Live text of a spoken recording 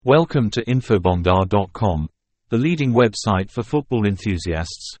Welcome to Infobondar.com, the leading website for football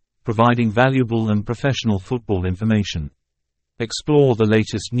enthusiasts, providing valuable and professional football information. Explore the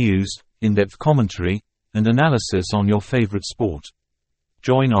latest news, in-depth commentary, and analysis on your favorite sport.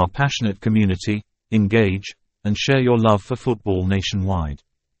 Join our passionate community, engage, and share your love for football nationwide.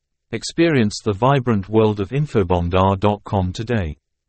 Experience the vibrant world of Infobondar.com today.